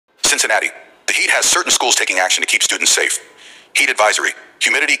Cincinnati. The heat has certain schools taking action to keep students safe. Heat advisory.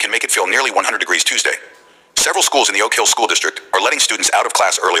 Humidity can make it feel nearly 100 degrees Tuesday. Several schools in the Oak Hill School District are letting students out of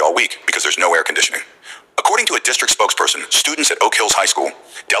class early all week because there's no air conditioning. According to a district spokesperson, students at Oak Hills High School,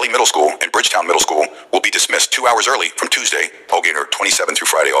 Delhi Middle School, and Bridgetown Middle School will be dismissed 2 hours early from Tuesday, August 27 through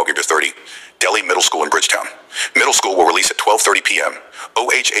Friday, August 30. Delhi Middle School and Bridgetown. Middle School will release at 12:30 p.m.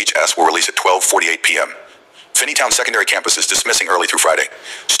 OHHS will release at 12:48 p.m. Finneytown Secondary Campus is dismissing early through Friday.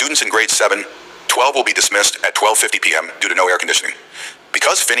 Students in grades 7, 12 will be dismissed at 12:50 p.m. due to no air conditioning.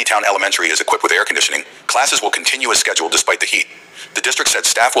 Because Finneytown Elementary is equipped with air conditioning, classes will continue as scheduled despite the heat. The district said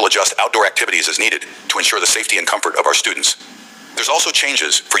staff will adjust outdoor activities as needed to ensure the safety and comfort of our students. There's also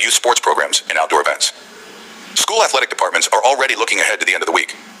changes for youth sports programs and outdoor events. School athletic departments are already looking ahead to the end of the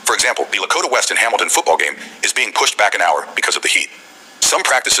week. For example, the Lakota West and Hamilton football game is being pushed back an hour because of the heat. Some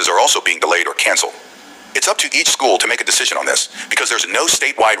practices are also being delayed or canceled. It's up to each school to make a decision on this because there's no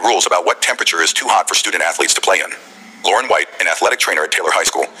statewide rules about what temperature is too hot for student athletes to play in. Lauren White, an athletic trainer at Taylor High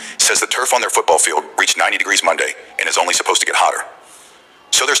School, says the turf on their football field reached 90 degrees Monday and is only supposed to get hotter.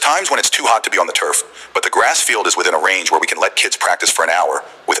 So there's times when it's too hot to be on the turf, but the grass field is within a range where we can let kids practice for an hour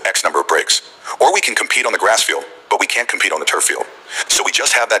with X number of breaks. Or we can compete on the grass field, but we can't compete on the turf field. So we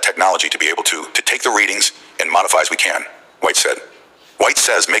just have that technology to be able to take the readings and modify as we can, White said. White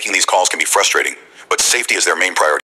says making these calls can be frustrating, but safety is their main priority.